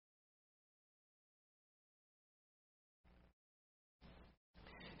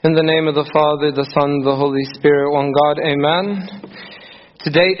In the name of the Father, the Son, the Holy Spirit, one God, Amen.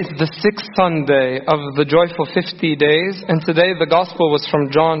 Today is the 6th Sunday of the joyful 50 days, and today the Gospel was from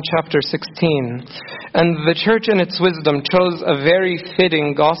John chapter 16. And the Church in its wisdom chose a very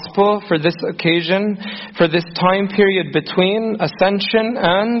fitting Gospel for this occasion, for this time period between Ascension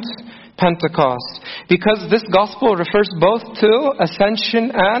and Pentecost. Because this Gospel refers both to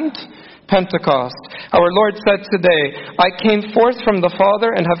Ascension and Pentecost. Our Lord said today, I came forth from the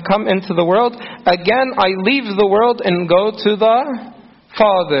Father and have come into the world. Again, I leave the world and go to the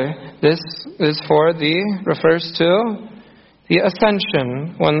Father. This refers to the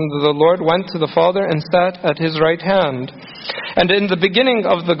ascension, when the Lord went to the Father and sat at His right hand. And in the beginning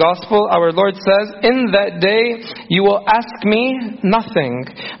of the Gospel, our Lord says, in that day you will ask me nothing.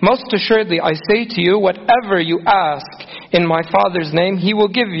 Most assuredly, I say to you, whatever you ask in my Father's name, He will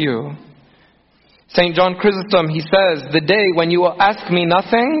give you. St. John Chrysostom, he says, the day when you will ask me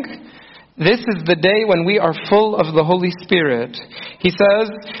nothing, this is the day when we are full of the Holy Spirit. He says,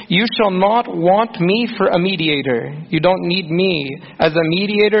 you shall not want me for a mediator. You don't need me as a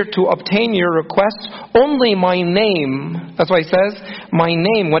mediator to obtain your request. Only my name. That's why he says, my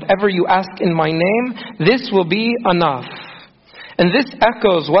name, whatever you ask in my name, this will be enough. And this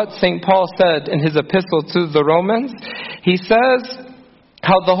echoes what St. Paul said in his epistle to the Romans. He says,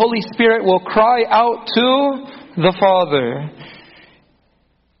 how the Holy Spirit will cry out to the Father.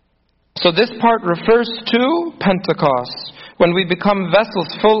 So this part refers to Pentecost, when we become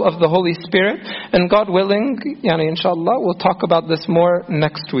vessels full of the Holy Spirit. And God willing, inshallah, we'll talk about this more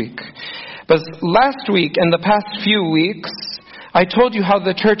next week. But last week and the past few weeks, I told you how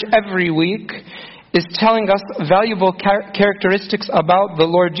the church every week is telling us valuable characteristics about the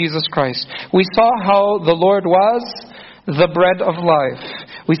Lord Jesus Christ. We saw how the Lord was the bread of life.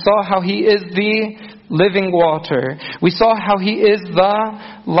 We saw how He is the living water. We saw how He is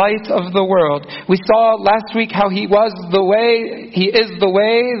the light of the world. We saw last week how He was the way, He is the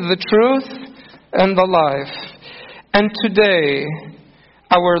way, the truth, and the life. And today,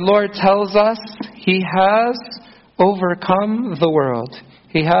 our Lord tells us He has overcome the world.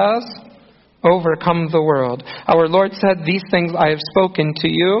 He has overcome the world. Our Lord said, these things I have spoken to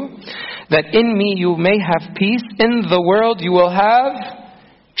you, that in me you may have peace. In the world you will have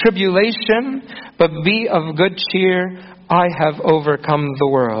tribulation, but be of good cheer. I have overcome the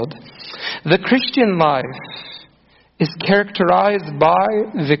world. The Christian life is characterized by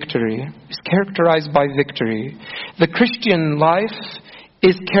victory. The Christian life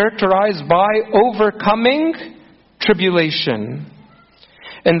is characterized by overcoming tribulation.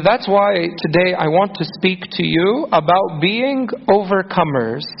 And that's why today I want to speak to you about being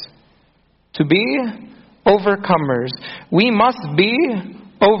overcomers. To be overcomers. We must be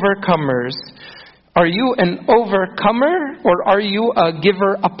overcomers. Are you an overcomer or are you a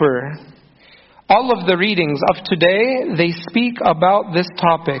giver-upper? All of the readings of today, they speak about this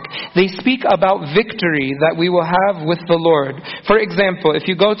topic. They speak about victory that we will have with the Lord. For example, if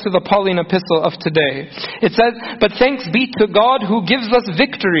you go to the Pauline epistle of today, it says, but thanks be to God who gives us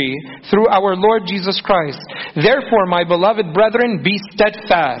victory through our Lord Jesus Christ. Therefore, my beloved brethren, be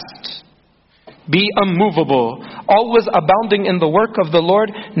steadfast. Be immovable, always abounding in the work of the Lord,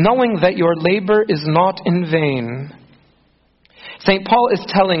 knowing that your labor is not in vain. St. Paul is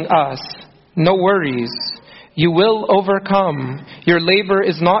telling us, no worries. You will overcome. Your labor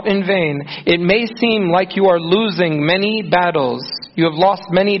is not in vain. It may seem like you are losing many battles. You have lost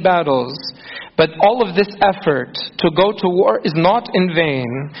many battles. But all of this effort to go to war is not in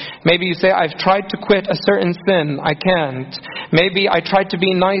vain. Maybe you say, I've tried to quit a certain sin. I can't. Maybe I tried to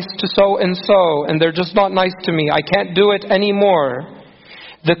be nice to so and so, and they're just not nice to me. I can't do it anymore.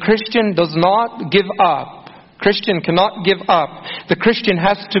 The Christian does not give up. Christian cannot give up. The Christian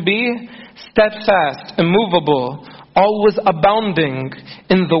has to be steadfast, immovable, always abounding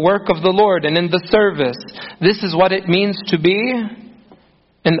in the work of the Lord and in the service. This is what it means to be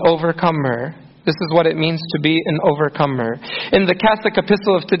an overcomer. This is what it means to be an overcomer. In the Catholic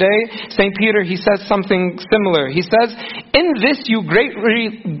epistle of today, St. Peter, he says something similar. He says, in this you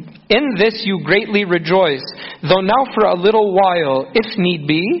greatly rejoice, though now for a little while, if need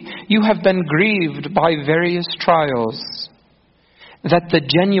be, you have been grieved by various trials, that the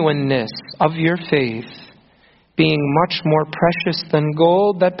genuineness of your faith, being much more precious than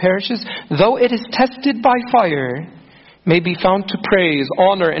gold that perishes, though it is tested by fire, may be found to praise,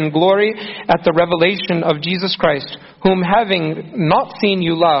 honor, and glory at the revelation of Jesus Christ, whom having not seen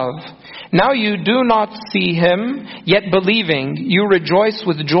you love. Now you do not see Him, yet believing, you rejoice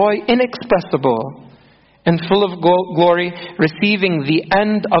with joy inexpressible and full of glory, receiving the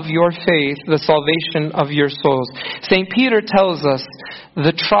end of your faith, the salvation of your souls. St. Peter tells us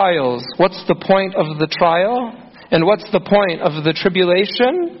the trials. What's the point of the trial? And what's the point of the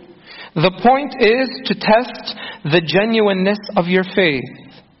tribulation? The point is to test the genuineness of your faith.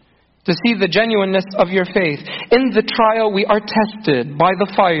 To see the genuineness of your faith. In the trial we are tested by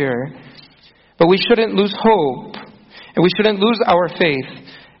the fire. But we shouldn't lose hope. And we shouldn't lose our faith.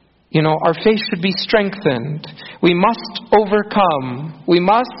 Our faith should be strengthened. We must overcome. We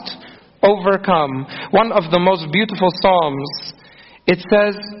must overcome. One of the most beautiful Psalms, it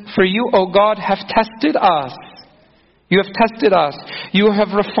says, "For you, O God, have tested us. You have tested us. You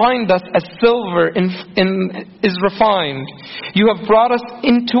have refined us as silver is refined. You have brought us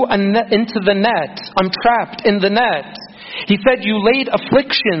into the net. I'm trapped in the net. He said, you laid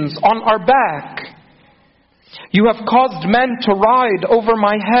afflictions on our back. You have caused men to ride over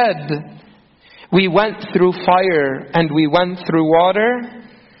my head. We went through fire and we went through water,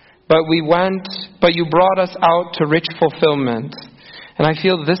 but you brought us out to rich fulfillment." And I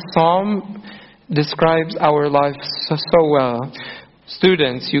feel this psalm describes our life so well.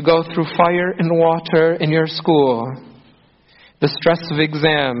 Students, you go through fire and water in your school. The stress of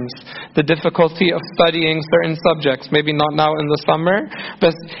exams, the difficulty of studying certain subjects, maybe not now in the summer,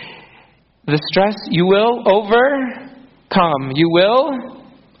 but the stress, you will overcome. You will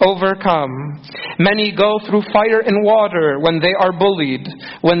overcome. Many go through fire and water when they are bullied,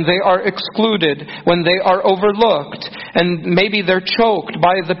 when they are excluded, when they are overlooked, and maybe they're choked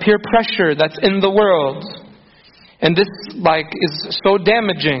by the peer pressure that's in the world. And this is so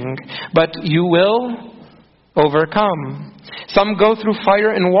damaging, but you will overcome. Some go through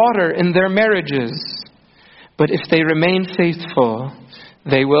fire and water in their marriages, but if they remain faithful,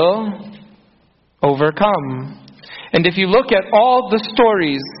 they will overcome. And if you look at all the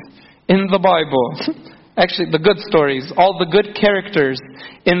stories in the Bible, actually the good stories, all the good characters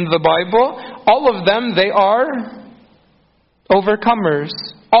in the Bible, all of them, they are overcomers.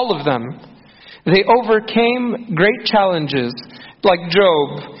 All of them. They overcame great challenges. Like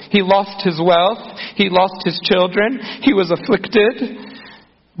Job, he lost his wealth, he lost his children, he was afflicted,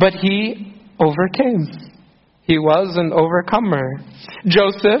 but he overcame. He was an overcomer.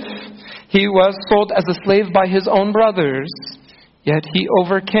 Joseph, he was sold as a slave by his own brothers, yet he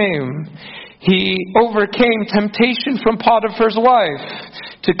overcame. He overcame temptation from Potiphar's wife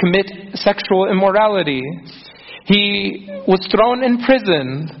to commit sexual immorality. He was thrown in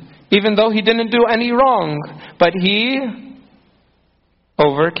prison, even though he didn't do any wrong, but he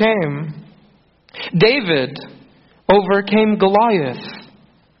overcame. David overcame Goliath.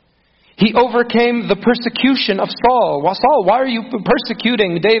 He overcame the persecution of Saul. Well, Saul, why are you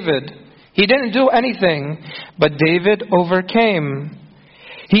persecuting David? He didn't do anything, but David overcame.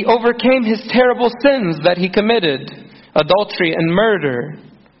 He overcame his terrible sins that he committed, adultery and murder.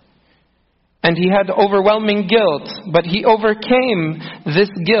 And he had overwhelming guilt, but he overcame this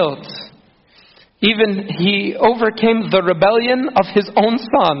guilt. Even he overcame the rebellion of his own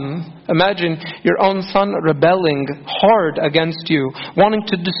son. Imagine your own son rebelling hard against you, wanting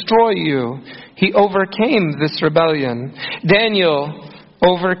to destroy you. He overcame this rebellion. Daniel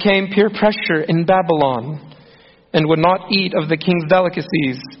overcame peer pressure in Babylon and would not eat of the king's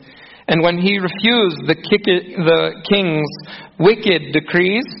delicacies. And when he refused the king's wicked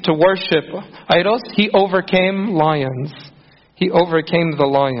decrees to worship idols, he overcame lions. He overcame the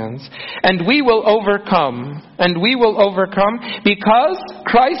lions. And we will overcome. And we will overcome because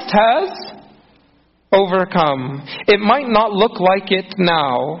Christ has overcome. It might not look like it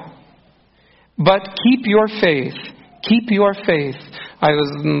now, but keep your faith. Keep your faith. I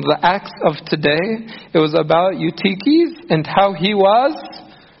was in the Acts of today. It was about Eutychus and how he was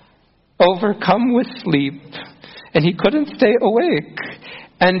overcome with sleep. And he couldn't stay awake.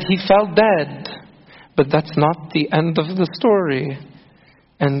 And he fell dead. But that's not the end of the story.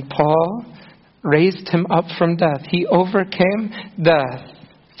 And Paul raised him up from death. He overcame death.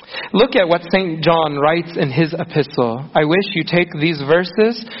 Look at what St. John writes in his epistle. I wish you take these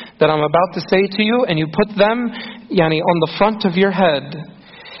verses that I'm about to say to you and you put them on the front of your head.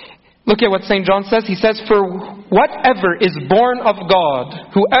 Look at what St. John says. He says, for whatever is born of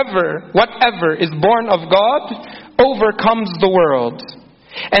God, whatever is born of God overcomes the world.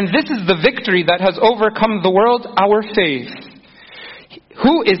 And this is the victory that has overcome the world, our faith.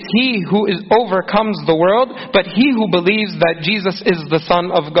 Who is he who overcomes the world but he who believes that Jesus is the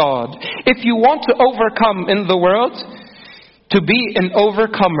Son of God? If you want to overcome in the world, to be an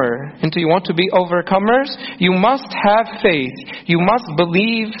overcomer, and you want to be overcomers, you must have faith. You must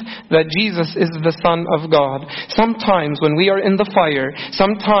believe that Jesus is the Son of God. Sometimes when we are in the fire,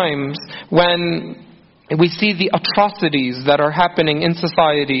 sometimes when we see the atrocities that are happening in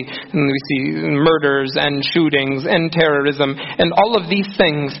society, and we see murders and shootings and terrorism and all of these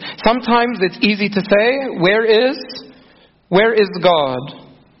things. Sometimes it's easy to say, where is God?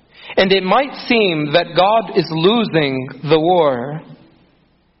 And it might seem that God is losing the war.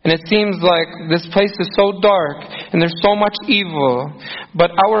 And it seems like this place is so dark and there's so much evil.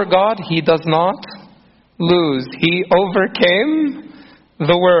 But our God, He does not lose. He overcame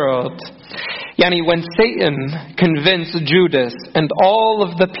the world. When Satan convinced Judas and all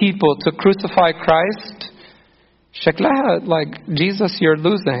of the people to crucify Christ, Sheklaha, like, Jesus, you're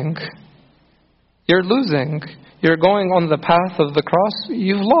losing. You're losing. You're going on the path of the cross.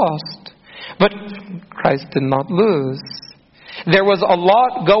 You've lost. But Christ did not lose. There was a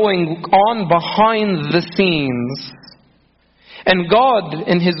lot going on behind the scenes. And God,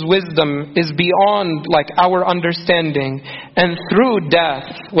 in His wisdom, is beyond our understanding. And through death,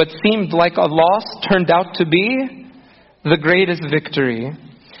 what seemed like a loss turned out to be the greatest victory.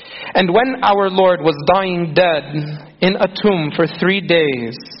 And when our Lord was dying dead in a tomb for 3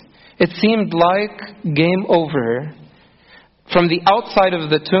 days, it seemed like game over. From the outside of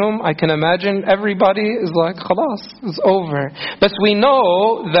the tomb, I can imagine everybody is like, khalas, it's over. But we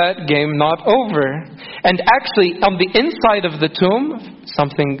know that game not over. And actually, on the inside of the tomb,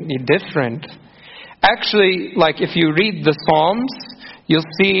 something different. Actually, if you read the Psalms, you'll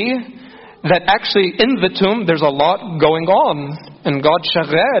see that actually in the tomb, there's a lot going on. And God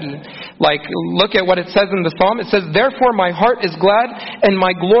shaghal. Look at what it says in the Psalm. It says, therefore my heart is glad and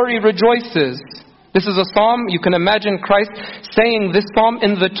my glory rejoices. This is a psalm, you can imagine Christ saying this psalm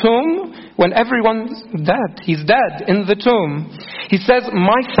in the tomb when everyone's dead. He's dead in the tomb. He says,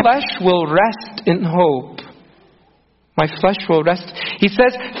 my flesh will rest in hope. My flesh will rest. He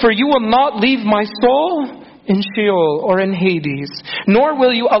says, for you will not leave my soul in Sheol or in Hades, nor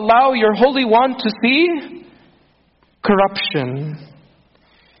will you allow your Holy One to see corruption.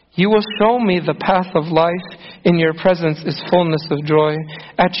 You will show me the path of life. In your presence is fullness of joy.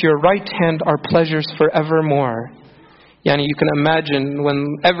 At your right hand are pleasures forevermore. You can imagine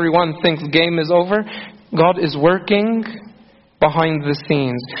when everyone thinks game is over, God is working behind the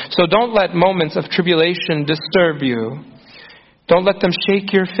scenes. So don't let moments of tribulation disturb you. Don't let them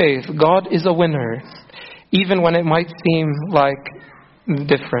shake your faith. God is a winner, even when it might seem like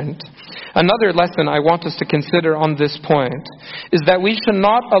different. Another lesson I want us to consider on this point is that we should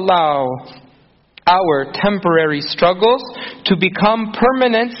not allow our temporary struggles to become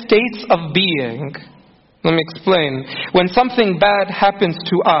permanent states of being. Let me explain. When something bad happens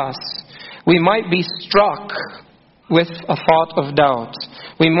to us, we might be struck with a thought of doubt.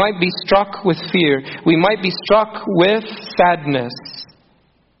 We might be struck with fear. We might be struck with sadness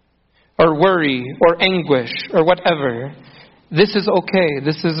or worry or anguish or whatever. This is okay.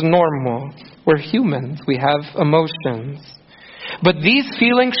 This is normal. We're humans. We have emotions. But these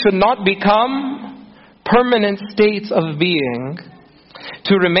feelings should not become permanent states of being.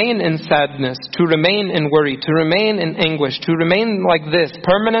 To remain in sadness, to remain in worry, to remain in anguish, to remain like this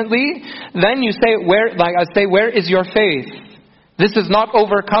permanently, then you say, where is your faith? This is not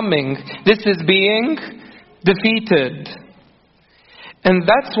overcoming. This is being defeated. And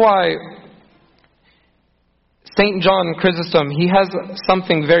that's why St. John Chrysostom, he has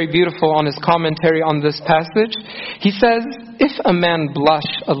something very beautiful on his commentary on this passage. He says, if a man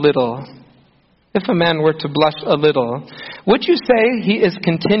blush a little, if a man were to blush a little, would you say he is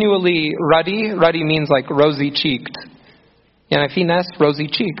continually ruddy? Ruddy means like rosy-cheeked.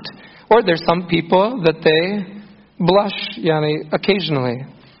 Rosy-cheeked. Or there's some people that they blush occasionally.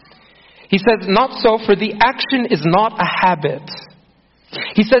 He says, not so, for the action is not a habit.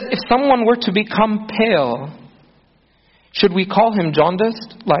 He says, if someone were to become pale, should we call him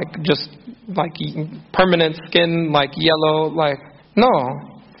jaundiced? Just permanent skin, yellow, no.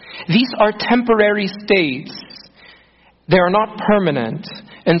 These are temporary states. They are not permanent.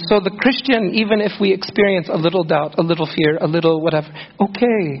 And so the Christian, even if we experience a little doubt, a little fear, a little whatever,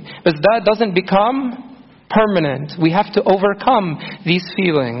 okay. But that doesn't become permanent. We have to overcome these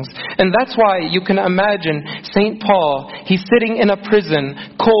feelings. And that's why you can imagine St. Paul, he's sitting in a prison,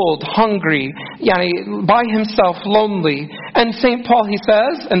 cold, hungry, by himself, lonely. And St. Paul, he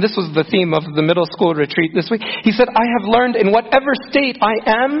says, and this was the theme of the middle school retreat this week, he said, I have learned in whatever state I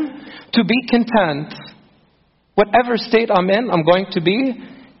am to be content. Whatever state I'm in, I'm going to be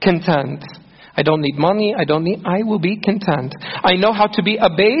content. I don't need money. I will be content. I know how to be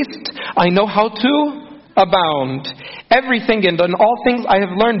abased. I know how to abound. Everything and in all things I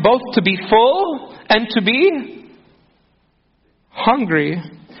have learned both to be full and to be hungry,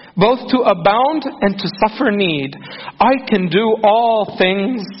 both to abound and to suffer need. I can do all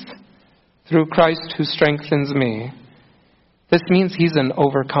things through Christ who strengthens me. This means he's an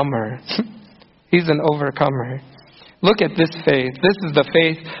overcomer. He's an overcomer. Look at this faith. This is the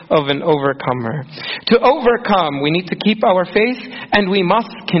faith of an overcomer. To overcome, we need to keep our faith, and we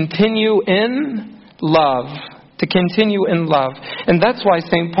must continue in love. To continue in love. And that's why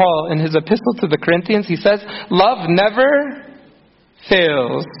St. Paul, in his epistle to the Corinthians, he says, love never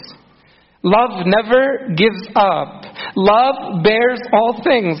fails. Love never gives up. Love bears all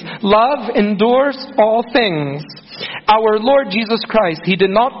things. Love endures all things. Our Lord Jesus Christ, he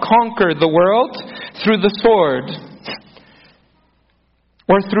did not conquer the world through the sword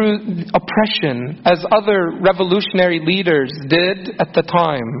or through oppression, as other revolutionary leaders did at the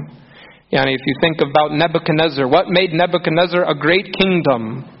time. If you think about Nebuchadnezzar, what made Nebuchadnezzar a great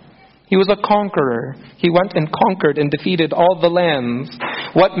kingdom? He was a conqueror. He went and conquered and defeated all the lands.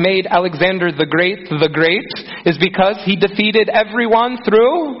 What made Alexander the Great is because he defeated everyone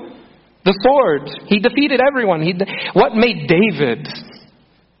through the sword. He defeated everyone. What made David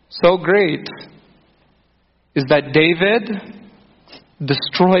so great is that David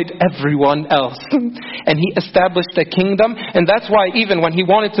destroyed everyone else. And he established a kingdom. And that's why even when he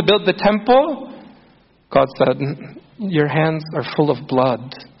wanted to build the temple, God said, your hands are full of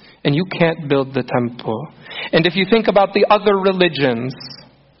blood. And you can't build the temple. And if you think about the other religions,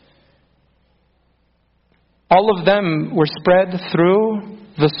 all of them were spread through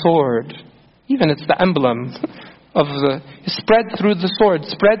the sword. Even it's the emblem of spread through the sword,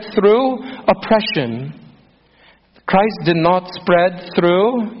 spread through oppression. Christ did not spread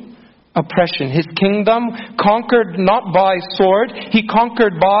through oppression. His kingdom conquered not by sword, he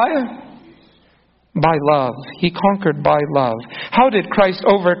conquered by love. He conquered by love. How did Christ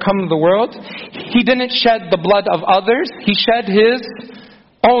overcome the world? He didn't shed the blood of others. He shed his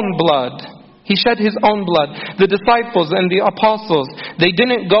own blood. He shed his own blood. The disciples and the apostles, they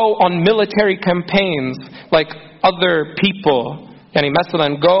didn't go on military campaigns like other people.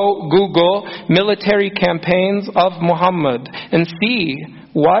 Masalan, go Google military campaigns of Muhammad and see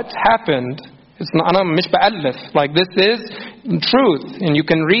what happened. Like, this is truth, and you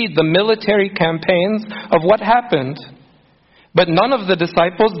can read the military campaigns of what happened. But none of the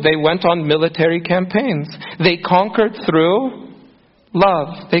disciples, they went on military campaigns. They conquered through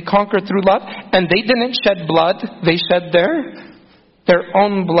love. They conquered through love, and they didn't shed blood. They shed their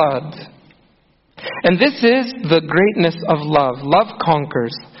own blood. And this is the greatness of love. Love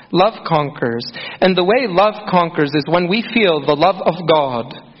conquers. Love conquers. And the way love conquers is when we feel the love of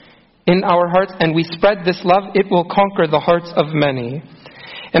God in our hearts and we spread this love, it will conquer the hearts of many.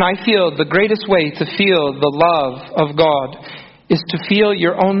 And I feel the greatest way to feel the love of God is to feel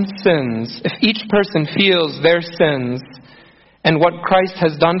your own sins. If each person feels their sins and what Christ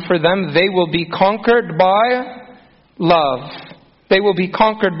has done for them, they will be conquered by love. They will be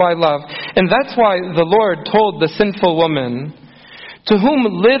conquered by love. And that's why the Lord told the sinful woman, to whom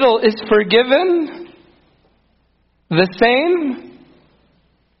little is forgiven, the same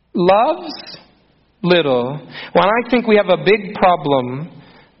loves little. When I think we have a big problem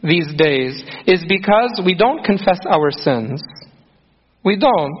these days is because we don't confess our sins. We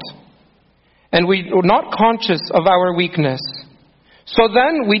don't. And we're not conscious of our weakness. So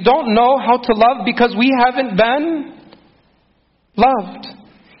then we don't know how to love because we haven't been loved.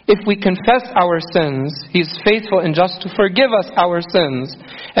 If we confess our sins, He's faithful and just to forgive us our sins.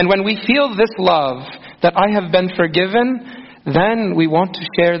 And when we feel this love, that I have been forgiven, then we want to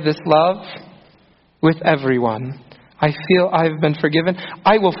share this love with everyone. I feel I've been forgiven.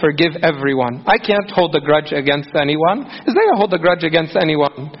 I will forgive everyone. I can't hold a grudge against anyone. Is there a hold a grudge against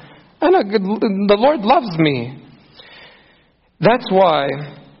anyone? The Lord loves me. That's why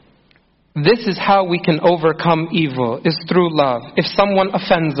this is how we can overcome evil, is through love. If someone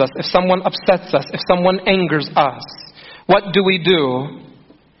offends us, if someone upsets us, if someone angers us, what do?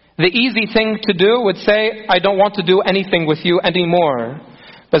 The easy thing to do would say, I don't want to do anything with you anymore.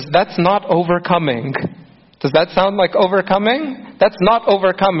 But that's not overcoming. Does that sound like overcoming? That's not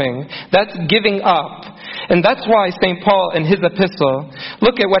overcoming. That's giving up. And that's why St. Paul in his epistle,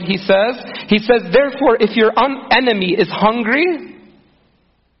 look at what he says. He says, therefore, if your enemy is hungry,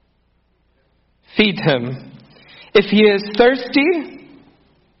 feed him. If he is thirsty,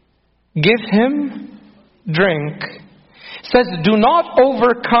 give him drink. It says, do not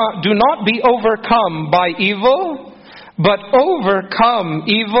be overcome by evil, but overcome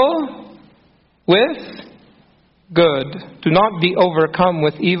evil with good. Do not be overcome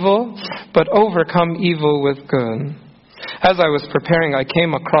with evil, but overcome evil with good. As I was preparing, I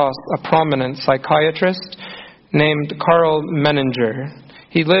came across a prominent psychiatrist named Karl Menninger.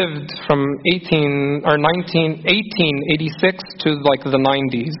 He lived from 1886 to like the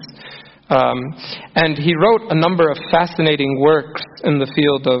 90s. And he wrote a number of fascinating works in the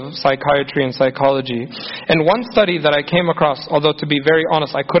field of psychiatry and psychology. And one study that I came across, although to be very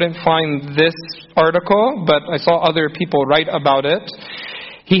honest, I couldn't find this article, but I saw other people write about it.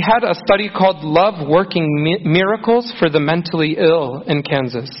 He had a study called Love Working Miracles for the Mentally Ill in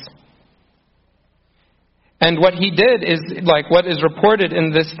Kansas. And what he did is, what is reported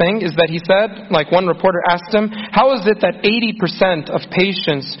in this thing is that he said, one reporter asked him, how is it that 80% of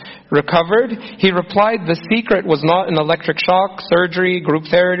patients recovered? He replied, the secret was not in electric shock, surgery, group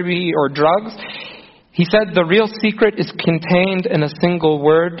therapy, or drugs. He said, the real secret is contained in a single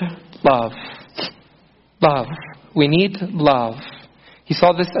word, love. Love. We need love. He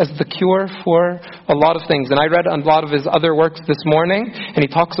saw this as the cure for a lot of things. And I read a lot of his other works this morning, and he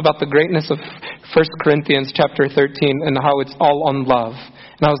talks about the greatness of 1 Corinthians chapter 13 and how it's all on love.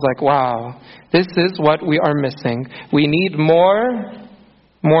 And I was like, wow, this is what we are missing. We need more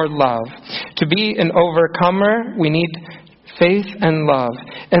love. To be an overcomer, we need faith and love.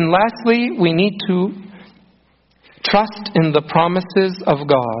 And lastly, we need to trust in the promises of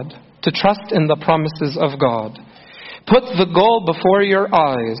God. To trust in the promises of God. Put the goal before your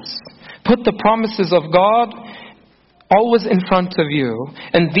eyes. Put the promises of God always in front of you.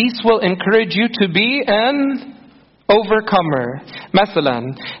 And these will encourage you to be an overcomer.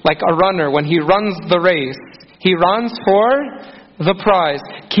 Mathalan, like a runner, when he runs the race, he runs for the prize.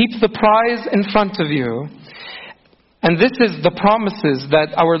 Keep the prize in front of you. And this is the promises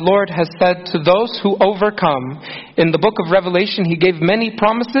that our Lord has said to those who overcome. In the book of Revelation, He gave many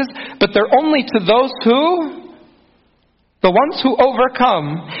promises, but they're only to those the ones who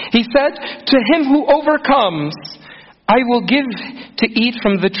overcome. He said, to him who overcomes, I will give to eat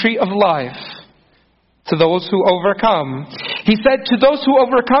from the tree of life. To those who overcome. He said, to those who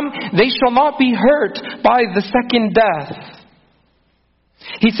overcome, they shall not be hurt by the second death.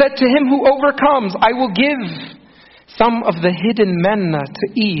 He said, to him who overcomes, I will give some of the hidden manna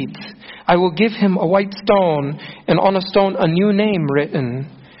to eat. I will give him a white stone, and on a stone a new name written,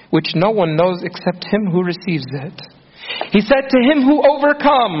 which no one knows except him who receives it. He said, to him who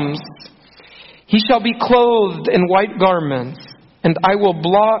overcomes, he shall be clothed in white garments, and I will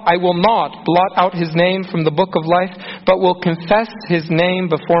not blot out his name from the book of life, but will confess his name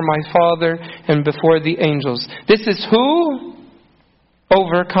before my Father and before the angels. This is who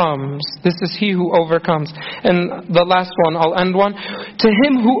overcomes. This is he who overcomes. And the last one, I'll end one. To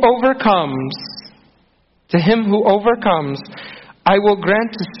him who overcomes, I will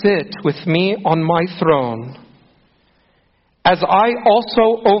grant to sit with me on my throne, as I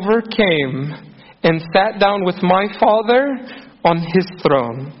also overcame and sat down with my Father on his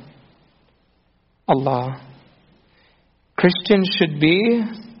throne. Allah. Christians should be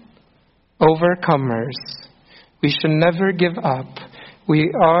overcomers. We should never give up.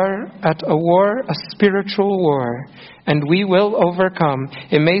 We are at a war, a spiritual war, and we will overcome.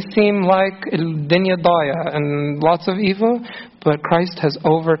 It may seem like dunya daya and lots of evil, but Christ has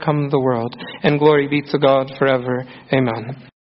overcome the world. And glory be to God forever. Amen.